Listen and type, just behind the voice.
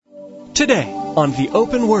Today on The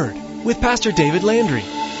Open Word with Pastor David Landry.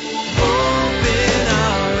 Open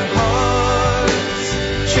our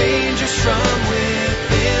hearts, change us from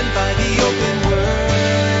within by the open word.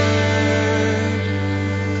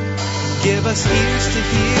 Give us ears to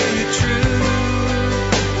hear your truth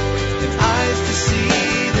and eyes to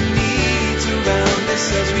see the needs around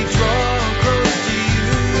us as we draw close to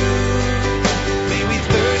you. May we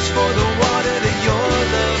thirst for the water that your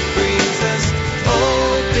love brings us.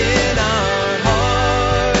 Open our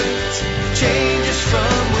hearts, change us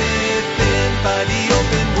from within by the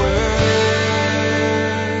open word.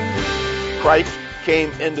 Christ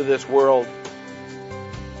came into this world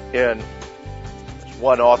in, as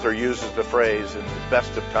one author uses the phrase, in the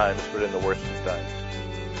best of times, but in the worst of times.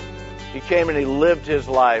 He came and he lived his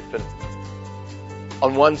life, and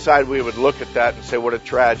on one side we would look at that and say, what a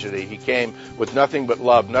tragedy. He came with nothing but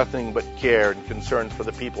love, nothing but care and concern for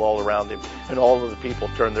the people all around him, and all of the people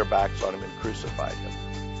turned their backs on him and crucified him.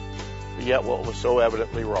 But yet what was so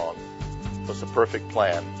evidently wrong was the perfect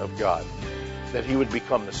plan of God, that he would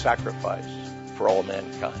become the sacrifice for all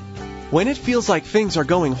mankind. When it feels like things are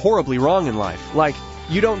going horribly wrong in life, like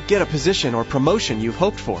you don't get a position or promotion you've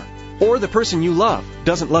hoped for, or the person you love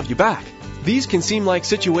doesn't love you back, these can seem like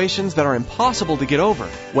situations that are impossible to get over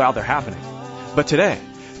while they're happening. But today,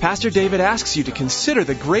 Pastor David asks you to consider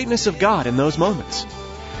the greatness of God in those moments.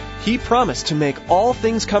 He promised to make all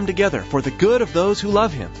things come together for the good of those who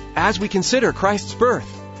love him. As we consider Christ's birth,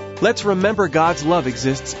 let's remember God's love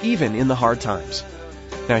exists even in the hard times.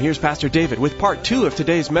 Now here's Pastor David with part 2 of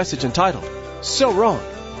today's message entitled, So Wrong,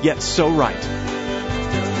 Yet So Right.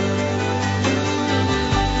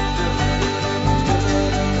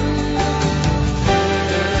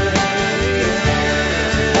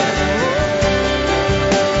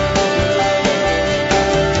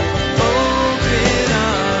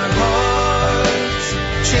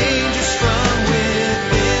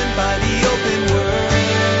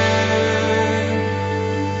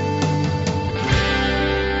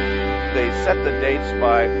 Set the dates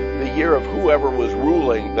by the year of whoever was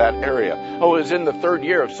ruling that area. Oh, it was in the third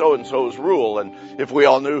year of so-and-so's rule, and if we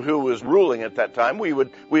all knew who was ruling at that time, we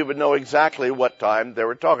would know exactly what time they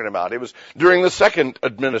were talking about. It was during the second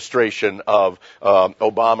administration of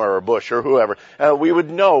Obama or Bush or whoever. We would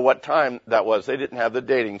know what time that was. They didn't have the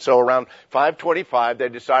dating. So around 525, they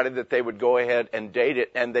decided that they would go ahead and date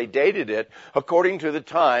it, and they dated it according to the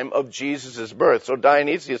time of Jesus' birth. So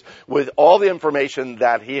Dionysius, with all the information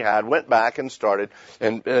that he had, went back and started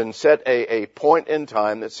and set a point in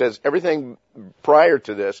time that says everything prior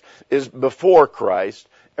to this is before Christ.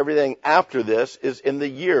 Everything after this is in the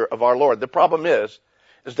year of our Lord. The problem is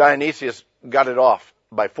Dionysius got it off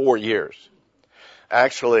by 4 years.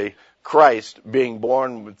 Actually, Christ, being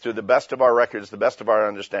born to the best of our records, the best of our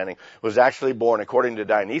understanding, was actually born, according to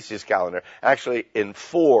Dionysius' calendar, actually in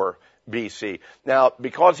 4 BC. Now,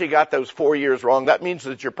 because he got those 4 years wrong, that means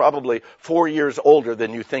that you're probably 4 years older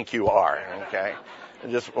than you think you are, okay? I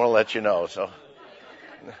just want to let you know. So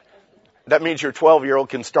that means your 12-year-old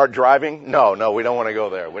can start driving? No, we don't want to go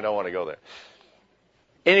there. We don't want to go there.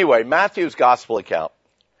 Anyway, Matthew's gospel account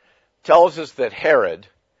tells us that Herod,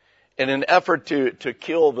 in an effort to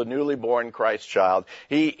kill the newly born Christ child,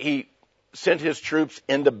 he sent his troops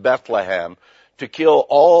into Bethlehem to kill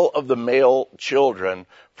all of the male children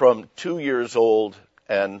from 2 years old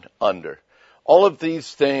and under. All of these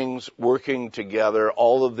things working together,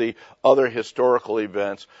 all of the other historical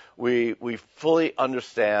events, we fully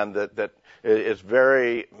understand that it's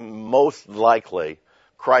very most likely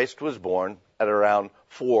Christ was born at around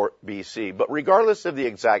 4 BC. But regardless of the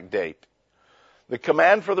exact date, the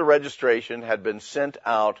command for the registration had been sent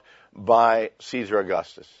out by Caesar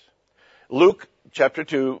Augustus. Luke chapter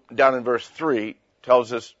 2, down in verse 3,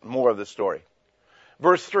 tells us more of the story.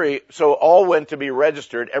 Verse 3, so all went to be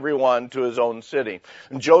registered, everyone to his own city.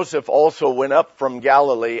 And Joseph also went up from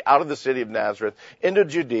Galilee, out of the city of Nazareth, into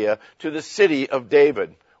Judea, to the city of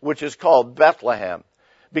David, which is called Bethlehem,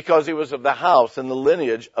 because he was of the house and the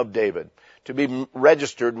lineage of David, to be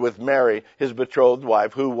registered with Mary, his betrothed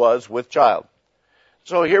wife, who was with child.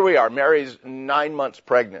 So here we are. Mary's 9 months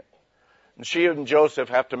pregnant. And she and Joseph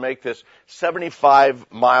have to make this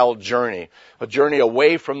 75-mile journey, a journey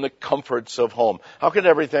away from the comforts of home. How could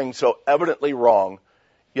everything so evidently wrong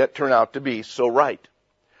yet turn out to be so right?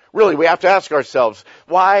 Really, we have to ask ourselves,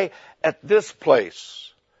 why at this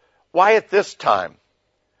place? Why at this time?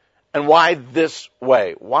 And why this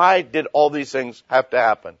way? Why did all these things have to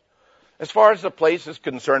happen? As far as the place is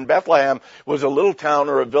concerned, Bethlehem was a little town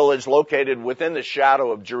or a village located within the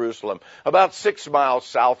shadow of Jerusalem, about 6 miles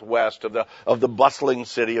southwest of the bustling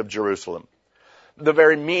city of Jerusalem. the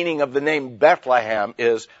very meaning of the name Bethlehem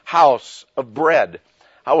is house of bread.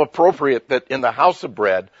 How appropriate that in the house of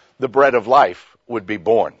bread, the bread of life would be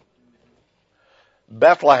born.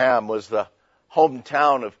 Bethlehem was the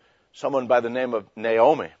hometown of someone by the name of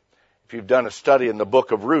Naomi. If you've done a study in the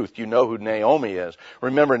book of Ruth, you know who Naomi is.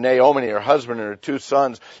 Remember Naomi and her husband and her 2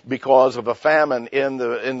 sons, because of a famine in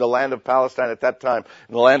the land of Palestine at that time,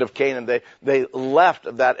 in the land of Canaan, they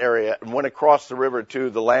left that area and went across the river to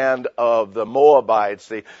the land of the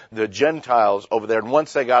Moabites, the Gentiles over there. And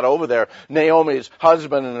once they got over there, Naomi's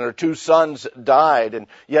husband and her 2 sons died, and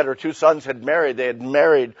yet her 2 sons had married. They had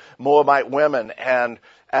married Moabite women, and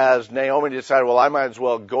as Naomi decided, well, I might as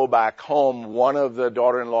well go back home, one of the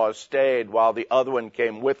daughter-in-laws stayed while the other one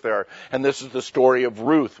came with her. And this is the story of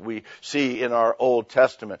Ruth we see in our Old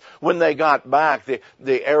Testament. When they got back,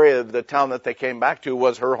 the area of the town that they came back to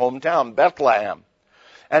was her hometown, Bethlehem.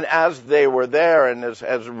 And as they were there, and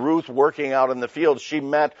as Ruth working out in the field, she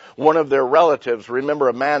met one of their relatives. Remember,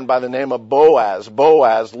 a man by the name of Boaz.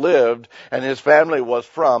 Boaz lived, and his family was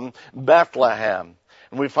from Bethlehem.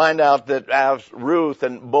 And we find out that as Ruth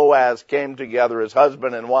and Boaz came together as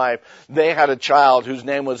husband and wife, they had a child whose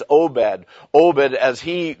name was Obed. Obed, as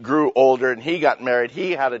he grew older and he got married,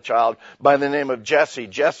 he had a child by the name of Jesse.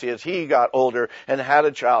 Jesse, as he got older and had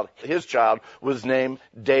a child, his child was named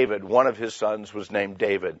David. One of his sons was named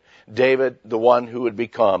David. David, the one who would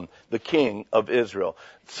become the king of Israel.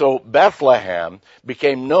 So Bethlehem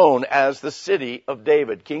became known as the city of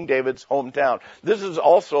David, King David's hometown. This is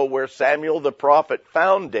also where Samuel the prophet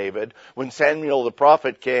found David when Samuel the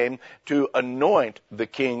prophet came to anoint the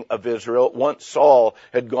king of Israel once Saul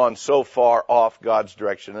had gone so far off God's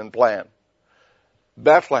direction and plan.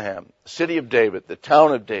 Bethlehem, city of David, the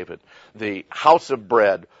town of David, the house of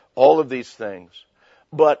bread, all of these things.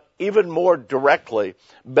 But even more directly,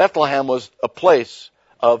 Bethlehem was a place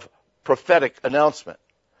of prophetic announcement.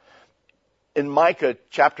 In Micah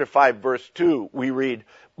chapter 5 verse 2, we read,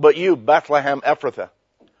 "But you, Bethlehem Ephrathah,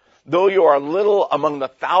 though you are little among the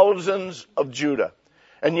thousands of Judah,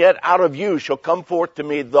 and yet out of you shall come forth to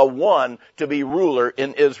me the one to be ruler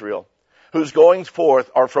in Israel, whose goings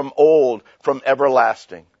forth are from old, from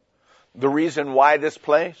everlasting." The reason why this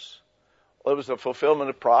place? Well, it was the fulfillment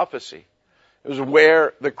of prophecy. It was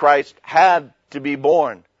where the Christ had to be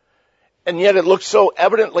born. And yet it looked so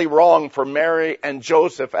evidently wrong for Mary and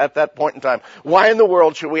Joseph at that point in time. Why in the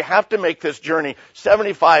world should we have to make this journey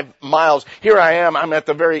 75 miles? Here I am. I'm at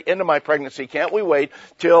the very end of my pregnancy. Can't we wait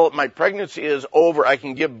till my pregnancy is over? I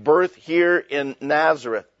can give birth here in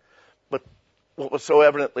Nazareth. But what was so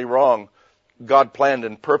evidently wrong, God planned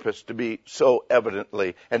and purposed to be so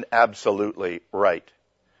evidently and absolutely right.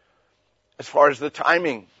 As far as the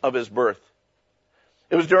timing of his birth,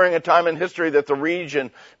 it was during a time in history that the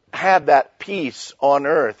region had that peace on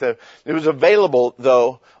earth. It was available,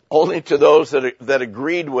 though, only to those that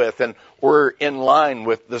agreed with and were in line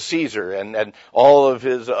with the Caesar and all of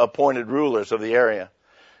his appointed rulers of the area.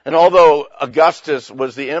 And although Augustus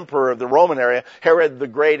was the emperor of the Roman area, Herod the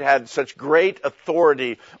Great had such great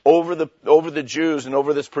authority over the Jews and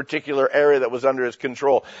over this particular area that was under his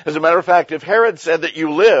control. As a matter of fact, if Herod said that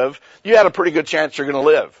you live, you had a pretty good chance you're going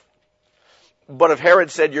to live. But if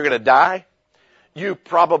Herod said you're going to die, you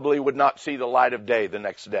probably would not see the light of day the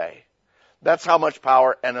next day. That's how much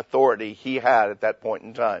power and authority he had at that point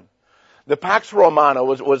in time. The Pax Romana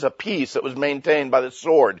was a peace that was maintained by the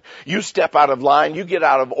sword. You step out of line, you get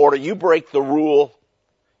out of order, you break the rule,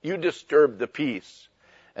 you disturb the peace,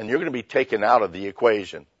 and you're going to be taken out of the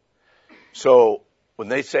equation. So when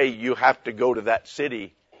they say you have to go to that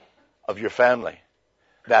city of your family,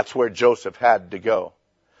 that's where Joseph had to go.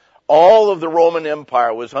 All of the Roman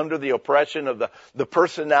Empire was under the oppression of the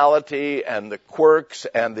personality and the quirks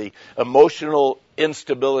and the emotional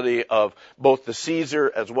instability of both the Caesar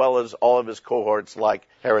as well as all of his cohorts like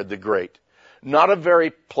Herod the Great. Not a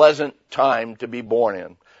very pleasant time to be born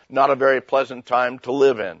in. Not a very pleasant time to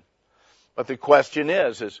live in. But the question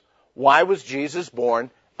is why was Jesus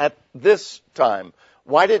born at this time?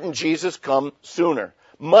 Why didn't Jesus come sooner?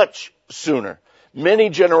 Much sooner. Many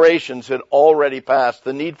generations had already passed.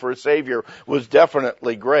 The need for a Savior was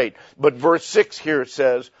definitely great. But verse 6 here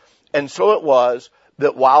says, "And so it was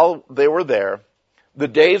that while they were there, the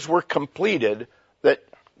days were completed that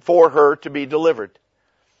for her to be delivered.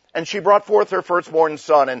 And she brought forth her firstborn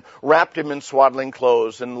son and wrapped him in swaddling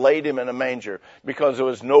clothes and laid him in a manger because there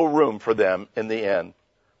was no room for them in the inn."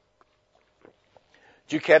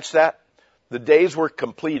 Did you catch that? The days were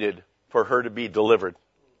completed for her to be delivered.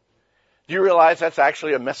 Do you realize that's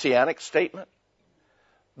actually a messianic statement?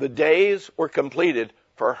 The days were completed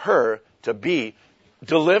for her to be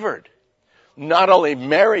delivered. Not only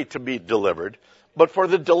Mary to be delivered, but for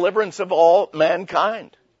the deliverance of all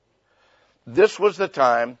mankind. This was the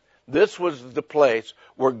time, this was the place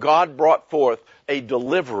where God brought forth a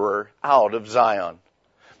deliverer out of Zion.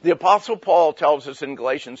 The Apostle Paul tells us in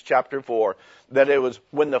Galatians chapter 4 that it was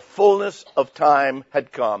when the fullness of time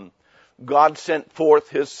had come, God sent forth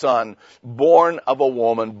his Son, born of a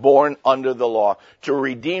woman, born under the law, to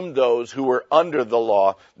redeem those who were under the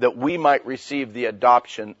law, that we might receive the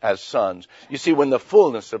adoption as sons. You see, when the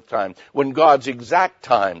fullness of time, when God's exact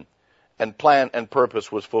time and plan and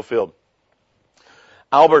purpose was fulfilled.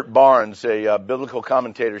 Albert Barnes, a biblical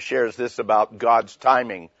commentator, shares this about God's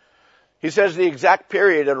timing. He says the exact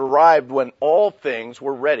period had arrived when all things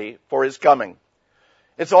were ready for his coming.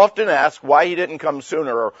 It's often asked why he didn't come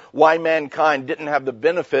sooner, or why mankind didn't have the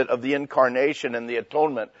benefit of the incarnation and the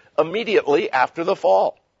atonement immediately after the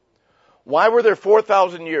fall. Why were there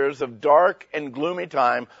 4,000 years of dark and gloomy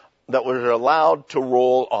time that was allowed to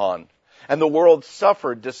roll on? And the world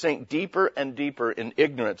suffered to sink deeper and deeper in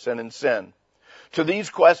ignorance and in sin. To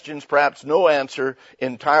these questions, perhaps no answer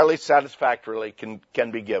entirely satisfactorily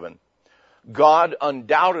can be given. God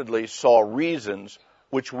undoubtedly saw reasons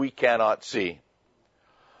which we cannot see.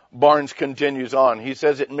 Barnes continues on. He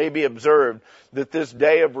says it may be observed that this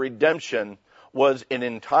day of redemption was in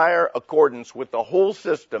entire accordance with the whole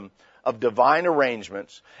system of divine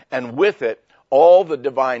arrangements, and with it all the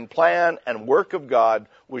divine plan and work of God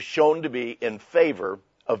was shown to be in favor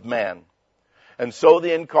of man. And so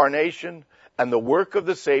the incarnation and the work of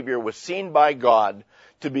the Savior was seen by God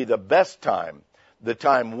to be the best time, the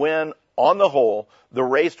time when, on the whole, the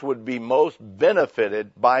race would be most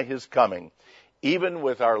benefited by his coming, even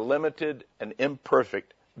with our limited and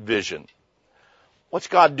imperfect vision. What's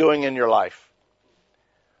God doing in your life?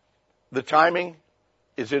 The timing,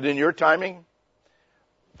 is it in your timing?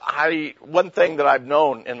 One thing that I've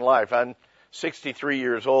known in life, I'm 63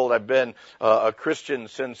 years old. I've been a Christian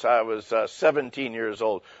since I was 17 years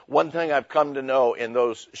old. One thing I've come to know in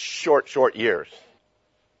those short years,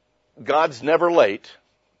 God's never late.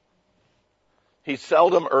 He's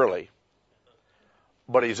seldom early,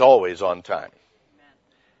 but he's always on time.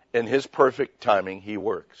 In his perfect timing, he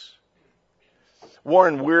works.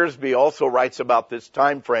 Warren Wiersbe also writes about this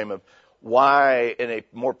time frame of why, in a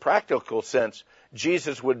more practical sense,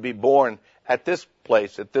 Jesus would be born at this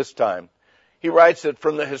place, at this time. He writes that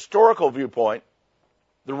from the historical viewpoint,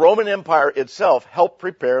 the Roman Empire itself helped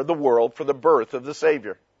prepare the world for the birth of the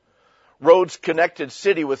Savior. Roads connected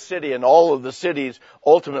city with city, and all of the cities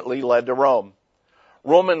ultimately led to Rome.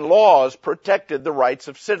 Roman laws protected the rights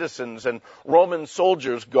of citizens, and Roman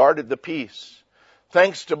soldiers guarded the peace.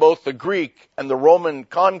 Thanks to both the Greek and the Roman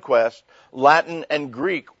conquest, Latin and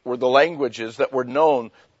Greek were the languages that were known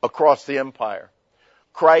across the empire.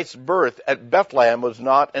 Christ's birth at Bethlehem was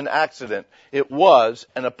not an accident. It was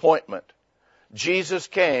an appointment. Jesus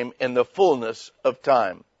came in the fullness of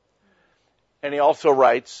time. And he also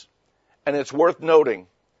writes, and it's worth noting,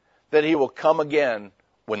 that he will come again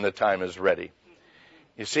when the time is ready.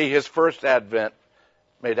 You see, his first advent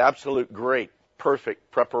made absolute great,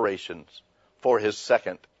 perfect preparations for his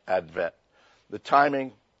second advent. The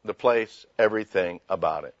timing, the place, everything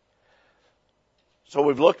about it. So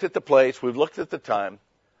we've looked at the place, we've looked at the time.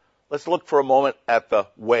 Let's look for a moment at the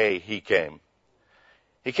way he came.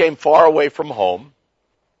 He came far away from home.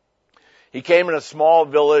 He came in a small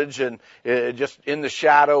village and just in the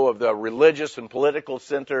shadow of the religious and political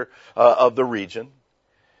center of the region.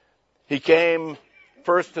 He came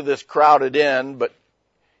first to this crowded inn, but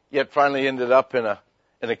yet finally ended up in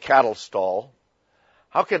a cattle stall.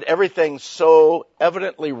 How could everything so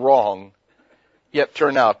evidently wrong yet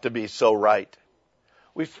turn out to be so right?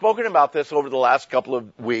 We've spoken about this over the last couple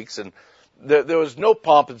of weeks, and there was no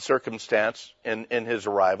pomp and circumstance in his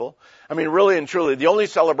arrival. I mean, really and truly, the only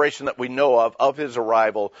celebration that we know of his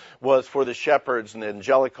arrival was for the shepherds and the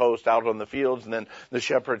angelic host out on the fields, and then the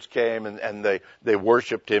shepherds came and they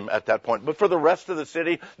worshiped him at that point. But for the rest of the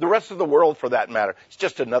city, the rest of the world for that matter, it's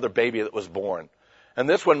just another baby that was born. And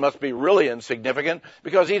this one must be really insignificant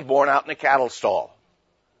because he's born out in a cattle stall.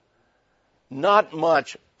 Not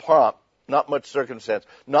much pomp, not much circumstance,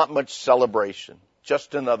 not much celebration.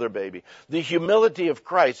 Just another baby. The humility of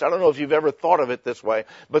Christ, I don't know if you've ever thought of it this way,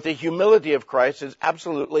 but the humility of Christ is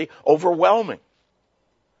absolutely overwhelming.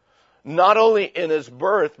 Not only in his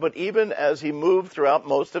birth, but even as he moved throughout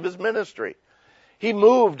most of his ministry. He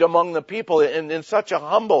moved among the people in such a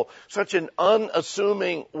humble, such an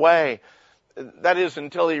unassuming way. That is,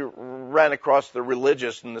 until he ran across the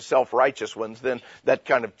religious and the self-righteous ones, then that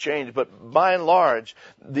kind of changed. But by and large,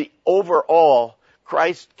 the overall,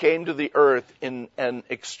 Christ came to the earth in an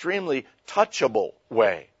extremely touchable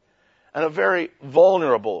way. in a very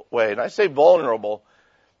vulnerable way. And I say vulnerable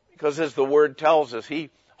because, as the Word tells us, he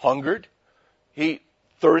hungered, he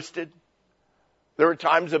thirsted. There were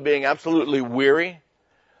times of being absolutely weary.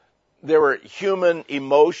 There were human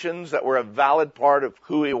emotions that were a valid part of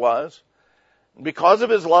who he was. Because of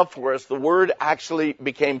his love for us, the Word actually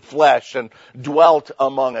became flesh and dwelt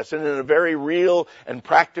among us. And in a very real and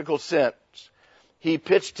practical sense, he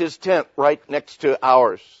pitched his tent right next to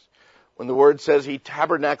ours. When the Word says he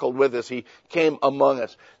tabernacled with us, he came among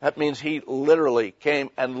us. That means he literally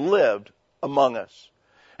came and lived among us.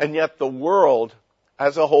 And yet the world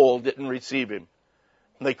as a whole didn't receive him.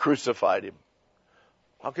 And they crucified him.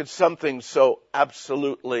 How could something so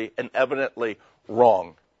absolutely and evidently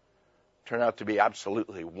wrong turn out to be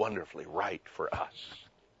absolutely wonderfully right for us?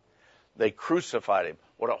 They crucified him.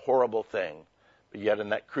 What a horrible thing. But yet in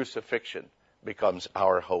that crucifixion becomes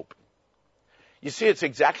our hope. You see, it's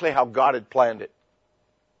exactly how God had planned it.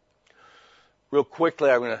 Real quickly,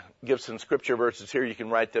 I'm going to give some scripture verses here. You can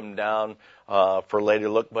write them down for later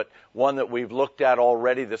look. But one that we've looked at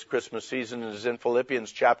already this Christmas season is in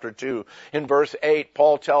Philippians chapter 2. In verse 8,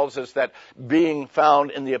 Paul tells us that being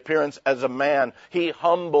found in the appearance as a man, he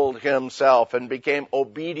humbled himself and became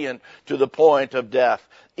obedient to the point of death,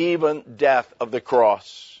 even death of the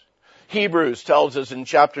cross. Hebrews tells us in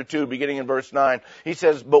chapter 2, beginning in verse 9, he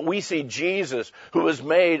says, "But we see Jesus, who was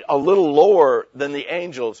made a little lower than the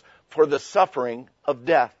angels for the suffering of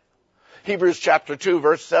death." Hebrews chapter 2,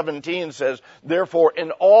 verse 17 says, "Therefore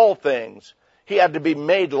in all things he had to be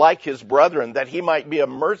made like his brethren, that he might be a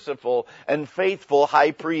merciful and faithful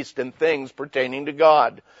high priest in things pertaining to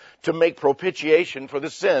God, to make propitiation for the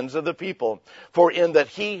sins of the people. For in that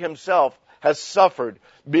he himself has suffered,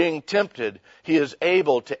 being tempted, he is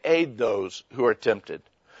able to aid those who are tempted."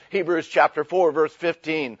 Hebrews chapter 4, verse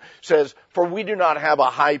 15 says, "For we do not have a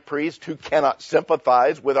high priest who cannot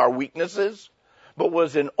sympathize with our weaknesses, but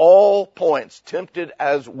was in all points tempted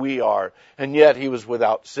as we are, and yet he was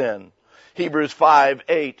without sin." Hebrews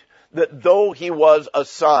 5:8, "That though he was a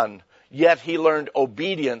son, yet he learned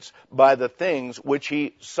obedience by the things which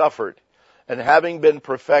he suffered. And having been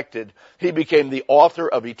perfected, he became the author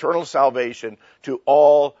of eternal salvation to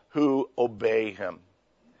all who obey him."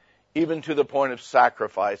 Even to the point of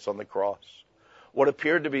sacrifice on the cross. What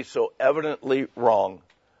appeared to be so evidently wrong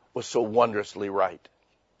was so wondrously right.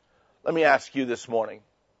 Let me ask you this morning,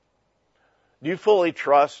 do you fully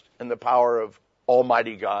trust in the power of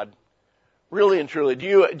Almighty God? Really and truly, do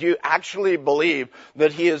you actually believe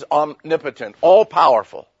that he is omnipotent,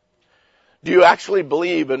 all-powerful? Do you actually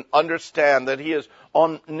believe and understand that he is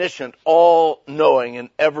omniscient, all-knowing in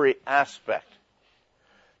every aspect?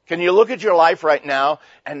 Can you look at your life right now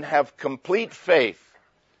and have complete faith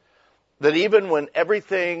that even when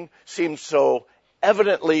everything seems so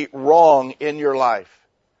evidently wrong in your life,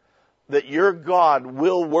 that your God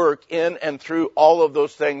will work in and through all of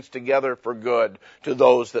those things together for good to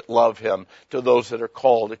those that love him, to those that are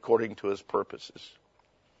called according to his purposes?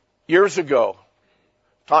 Years ago,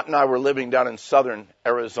 Todd and I were living down in southern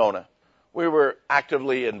Arizona. We were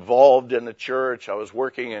actively involved in the church. I was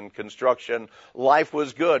working in construction. Life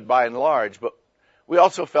was good by and large, but we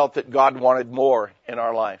also felt that God wanted more in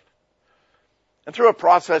our life. And through a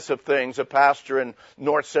process of things, a pastor in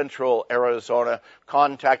north central Arizona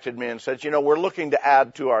contacted me and said, we're looking to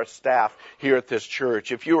add to our staff here at this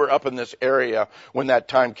church. If you were up in this area when that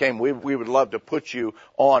time came, we would love to put you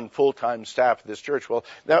on full-time staff at this church. Well,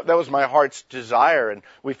 that was my heart's desire, and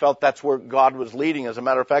we felt that's where God was leading. As a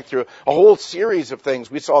matter of fact, through a whole series of things,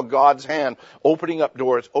 we saw God's hand opening up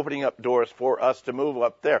doors for us to move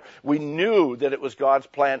up there. We knew that it was God's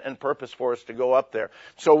plan and purpose for us to go up there.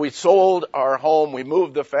 So we sold our home. We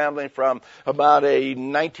moved the family from about a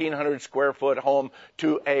 1,900 square foot home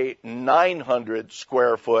to a 900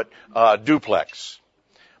 square foot duplex.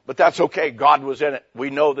 But that's okay. God was in it. We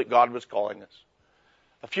know that God was calling us.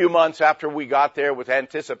 A few months after we got there, with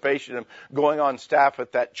anticipation of going on staff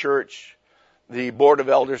at that church, the board of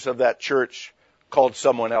elders of that church called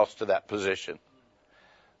someone else to that position.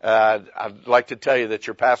 I'd like to tell you that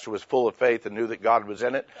your pastor was full of faith and knew that God was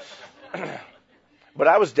in it. But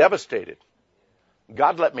I was devastated.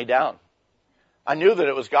 God let me down. I knew that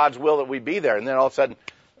it was God's will that we be there, and then all of a sudden,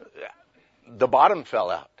 the bottom fell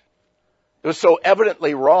out. It was so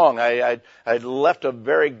evidently wrong. I'd left a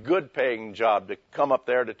very good paying job to come up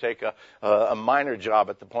there to take a minor job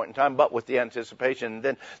at the point in time, but with the anticipation, and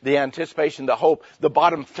then the anticipation, the hope, the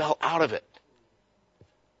bottom fell out of it.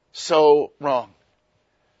 So wrong.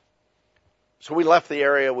 So we left the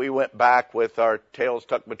area. We went back with our tails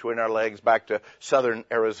tucked between our legs back to southern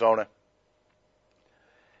Arizona.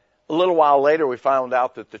 A little while later, we found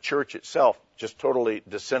out that the church itself just totally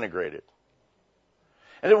disintegrated.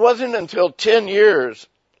 And it wasn't until 10 years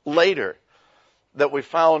later that we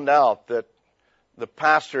found out that the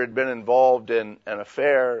pastor had been involved in an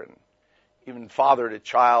affair and even fathered a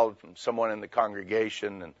child from someone in the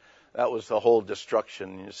congregation, and that was the whole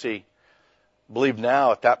destruction. You see, I believe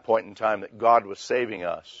now at that point in time that God was saving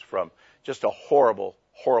us from just a horrible,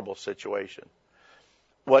 horrible situation.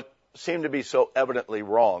 What seemed to be so evidently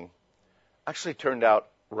wrong actually turned out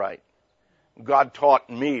right. God taught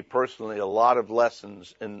me personally a lot of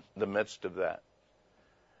lessons in the midst of that.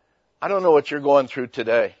 I don't know what you're going through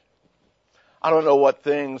today. I don't know what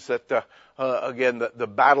things that, the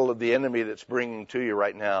battle of the enemy that's bringing to you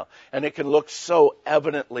right now. And it can look so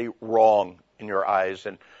evidently wrong in your eyes.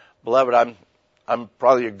 And beloved, I'm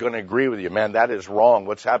probably going to agree with you, man, that is wrong.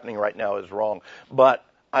 What's happening right now is wrong. But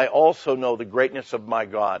I also know the greatness of my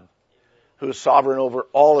God, who is sovereign over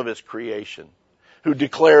all of his creation, who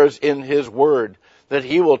declares in his word that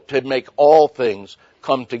he will make all things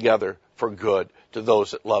come together for good to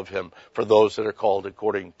those that love him, for those that are called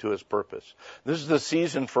according to his purpose. This is the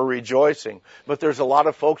season for rejoicing, but there's a lot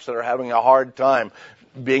of folks that are having a hard time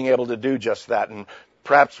being able to do just that. And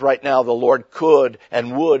perhaps right now the Lord could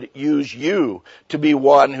and would use you to be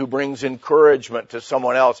one who brings encouragement to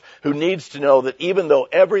someone else who needs to know that even though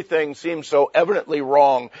everything seems so evidently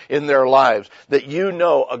wrong in their lives, that you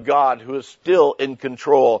know a God who is still in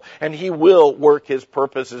control and he will work his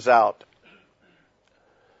purposes out.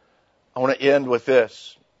 I want to end with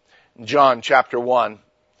this. John chapter 1.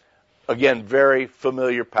 Again, very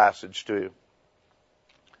familiar passage to you.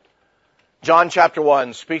 John chapter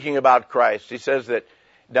 1, speaking about Christ, he says that,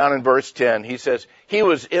 down in verse 10, he says, he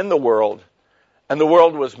was in the world, and the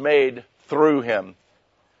world was made through him.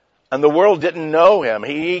 And the world didn't know him.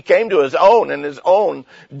 He came to his own, and his own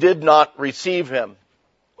did not receive him.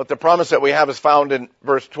 But the promise that we have is found in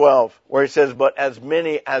verse 12, where he says, but as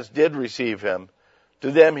many as did receive him, to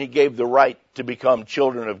them he gave the right to become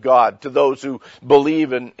children of God, to those who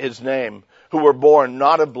believe in his name, who were born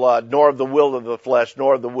not of blood, nor of the will of the flesh,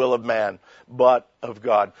 nor of the will of man, but of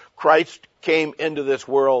God. Christ came into this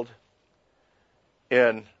world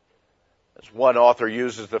in, as one author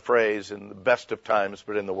uses the phrase, in the best of times,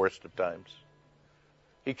 but in the worst of times.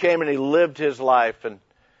 He came and he lived his life, and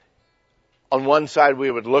on one side we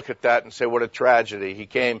would look at that and say, what a tragedy. He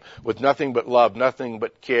came with nothing but love, nothing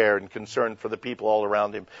but care and concern for the people all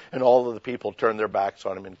around him, and all of the people turned their backs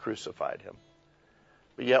on him and crucified him.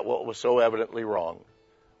 But yet what was so evidently wrong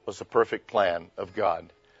was the perfect plan of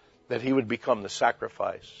God, that he would become the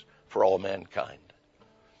sacrifice for all mankind.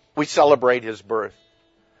 We celebrate his birth,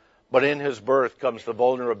 but in his birth comes the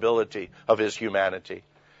vulnerability of his humanity.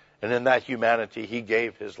 And in that humanity, he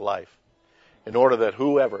gave his life in order that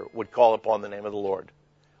whoever would call upon the name of the Lord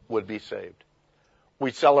would be saved.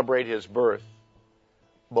 We celebrate his birth,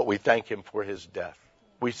 but we thank him for his death.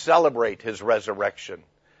 We celebrate his resurrection,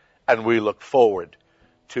 and we look forward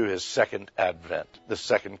to his second advent, the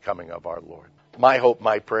second coming of our Lord. My hope,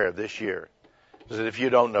 my prayer this year is that if you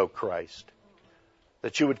don't know Christ,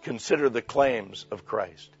 that you would consider the claims of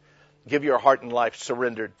Christ. Give your heart and life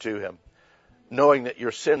surrendered to him, knowing that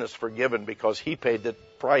your sin is forgiven because he paid the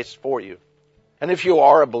price for you. And if you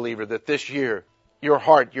are a believer, that this year, your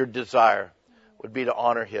heart, your desire would be to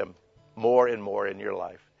honor him more and more in your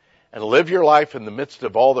life. And live your life in the midst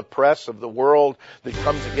of all the press of the world that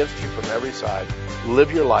comes against you from every side.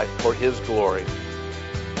 Live your life for his glory,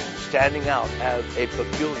 standing out as a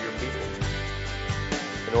peculiar people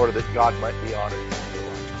in order that God might be honored in your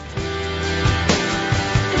life.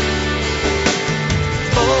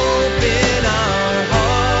 Open our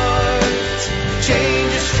hearts,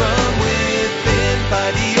 change us from within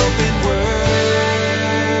by the open word.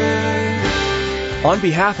 On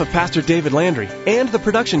behalf of Pastor David Landry and the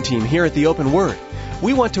production team here at The Open Word,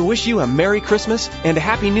 we want to wish you a Merry Christmas and a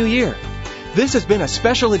Happy New Year. This has been a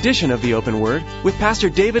special edition of The Open Word with Pastor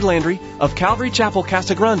David Landry of Calvary Chapel,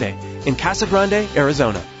 Casa Grande in Casa Grande,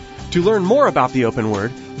 Arizona. To learn more about The Open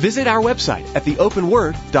Word, visit our website at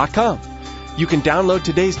theopenword.com. You can download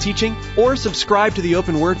today's teaching or subscribe to The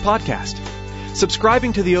Open Word podcast.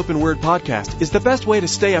 Subscribing to The Open Word podcast is the best way to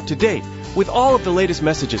stay up to date with all of the latest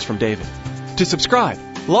messages from David. To subscribe,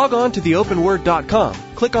 log on to theopenword.com,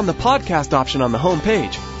 click on the podcast option on the home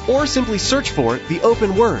page, or simply search for The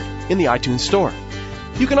Open Word in the iTunes Store.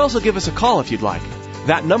 You can also give us a call if you'd like.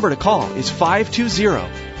 That number to call is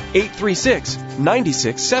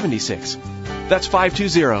 520-836-9676. That's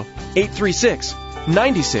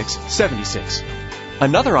 520-836-9676.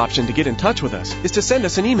 Another option to get in touch with us is to send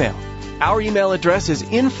us an email. Our email address is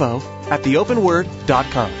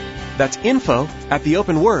info@theopenword.com. That's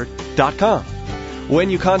info@theopenword.com. openword.com. When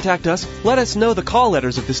you contact us, let us know the call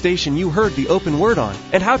letters of the station you heard the open word on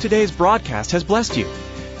and how today's broadcast has blessed you.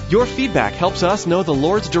 Your feedback helps us know the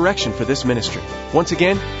Lord's direction for this ministry. Once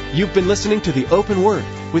again, you've been listening to The Open Word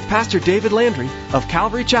with Pastor David Landry of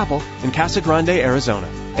Calvary Chapel in Casa Grande, Arizona.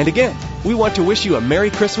 And again, we want to wish you a Merry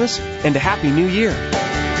Christmas and a Happy New Year.